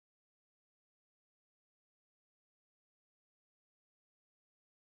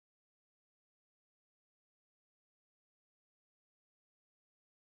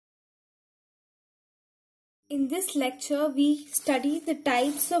In this lecture, we study the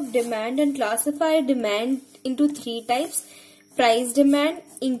types of demand and classify demand into three types: price demand,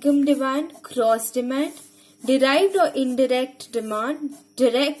 income demand, cross demand, derived or indirect demand,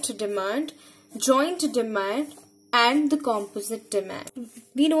 direct demand, joint demand, and the composite demand.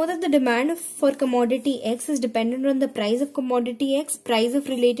 We know that the demand for commodity X is dependent on the price of commodity X, price of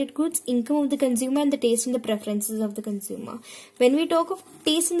related goods, income of the consumer, and the taste and the preferences of the consumer. When we talk of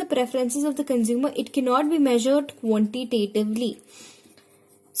taste and the preferences of the consumer, it cannot be measured quantitatively.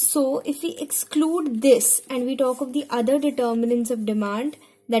 So, if we exclude this and we talk of the other determinants of demand,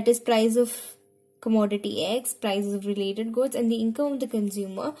 that is price of commodity X, prices of related goods, and the income of the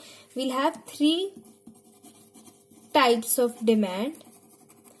consumer, we'll have three types of demand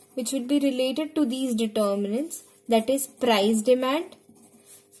which would be related to these determinants, that is price demand,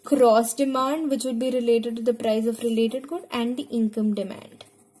 cross demand which would be related to the price of related good, and the income demand.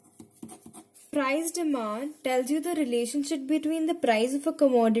 Price demand tells you the relationship between the price of a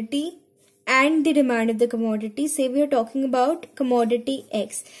commodity and the demand of the commodity. Say we are talking about commodity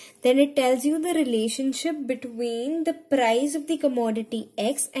X, then it tells you the relationship between the price of the commodity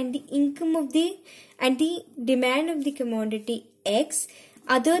X and the income of the demand of the commodity X.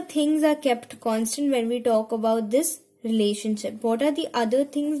 Other things are kept constant when we talk about this relationship. What are the other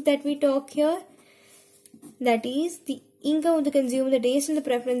things that we talk here? That is the income of the consumer, the taste and the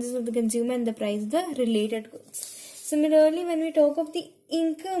preferences of the consumer, and the price of the related goods. Similarly, when we talk of the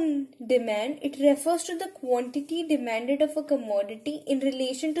income demand, it refers to the quantity demanded of a commodity in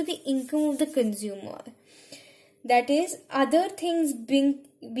relation to the income of the consumer. That is, other things being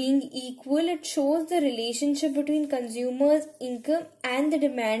equal, it shows the relationship between consumer's income and the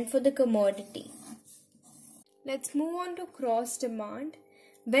demand for the commodity. Let's move on to cross demand.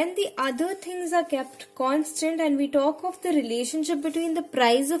 When the other things are kept constant and we talk of the relationship between the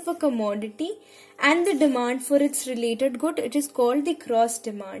price of a commodity and the demand for its related good, it is called the cross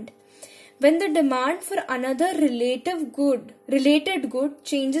demand. When the demand for another related good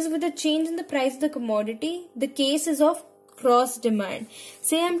changes with a change in the price of the commodity, the case is of cross demand.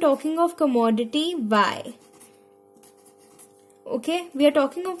 Say I am talking of commodity Y. Okay, we are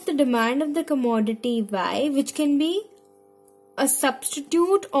talking of the demand of the commodity Y, which can be a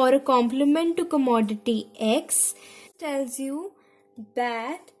substitute or a complement to commodity X. Tells you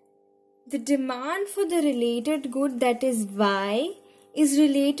that the demand for the related good, that is Y, is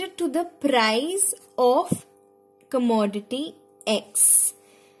related to the price of commodity X.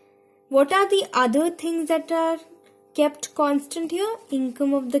 What are the other things that are kept constant here?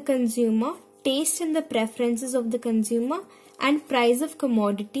 Income of the consumer, taste and the preferences of the consumer, and price of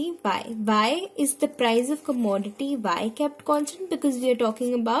commodity Y. Y is the price of commodity Y kept constant because we are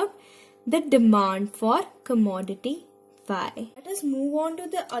talking about the demand for commodity Y. Let us move on to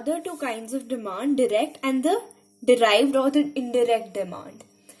the other two kinds of demand, direct and the derived or the indirect demand.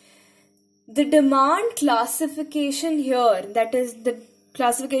 The demand classification here, that is the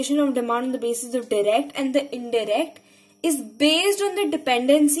classification of demand on the basis of direct and the indirect, is based on the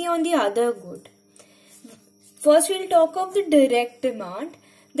dependency on the other good. First, we will talk of the direct demand.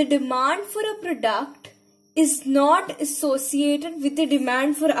 The demand for a product is not associated with the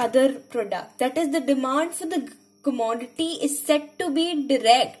demand for other product. That is, the demand for the commodity is said to be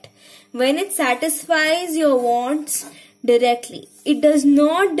direct when it satisfies your wants directly. It does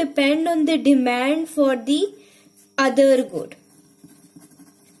not depend on the demand for the other good.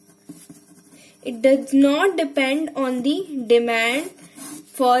 It does not depend on the demand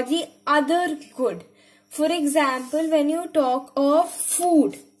for the other good. For example, when you talk of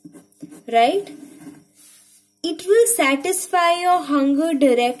food, right, it will satisfy your hunger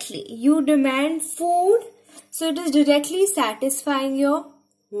directly. You demand food, so it is directly satisfying your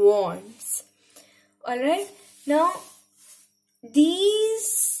wants. Alright, now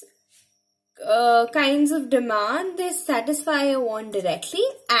these kinds of demand, they satisfy your want directly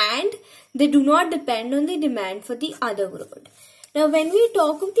and they do not depend on the demand for the other good. Now, when we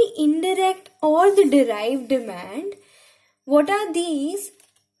talk of the indirect or the derived demand, what are these?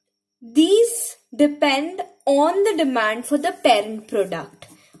 These depend on the demand for the parent product.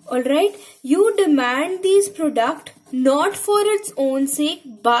 Alright, you demand these product not for its own sake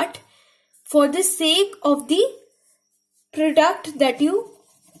but for the sake of the product that you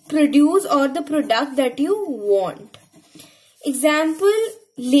produce or the product that you want. Example,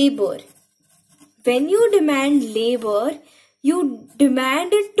 labor. When you demand labor, you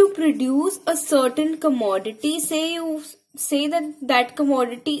demand it to produce a certain commodity. Say you say that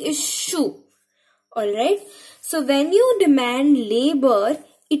commodity is shoe. Alright. So when you demand labor,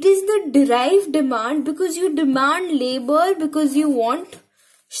 it is the derived demand because you demand labor because you want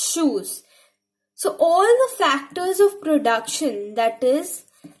shoes. So all the factors of production, that is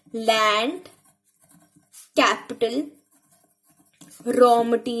land, capital, raw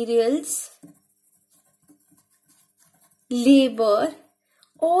materials, labor,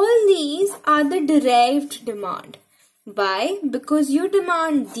 all these are the derived demand. Why? Because you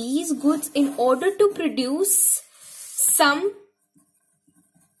demand these goods in order to produce some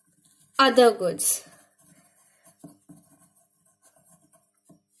other goods.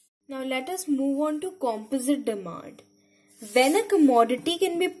 Now let us move on to composite demand. When a commodity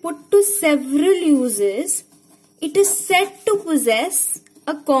can be put to several uses, it is said to possess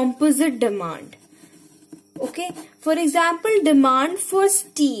a composite demand. Okay, for example, demand for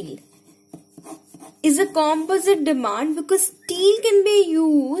steel is a composite demand because steel can be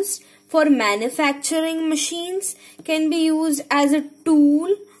used for manufacturing machines, can be used as a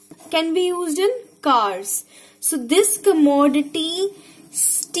tool, can be used in cars. So this commodity,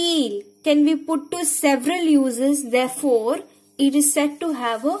 steel, can be put to several uses, therefore it is said to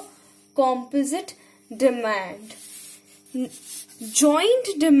have a composite demand. Joint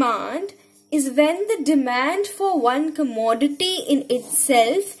demand is when the demand for one commodity in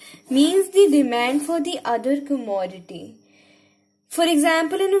itself means the demand for the other commodity. For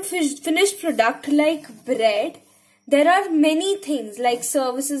example, in a finished product like bread, there are many things like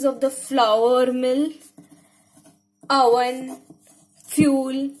services of the flour mill, oven,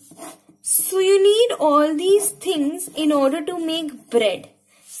 fuel. So you need all these things in order to make bread.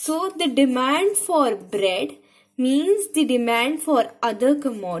 So the demand for bread means the demand for other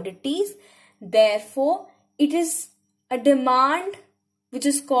commodities. Therefore, it is a demand which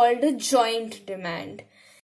is called a joint demand.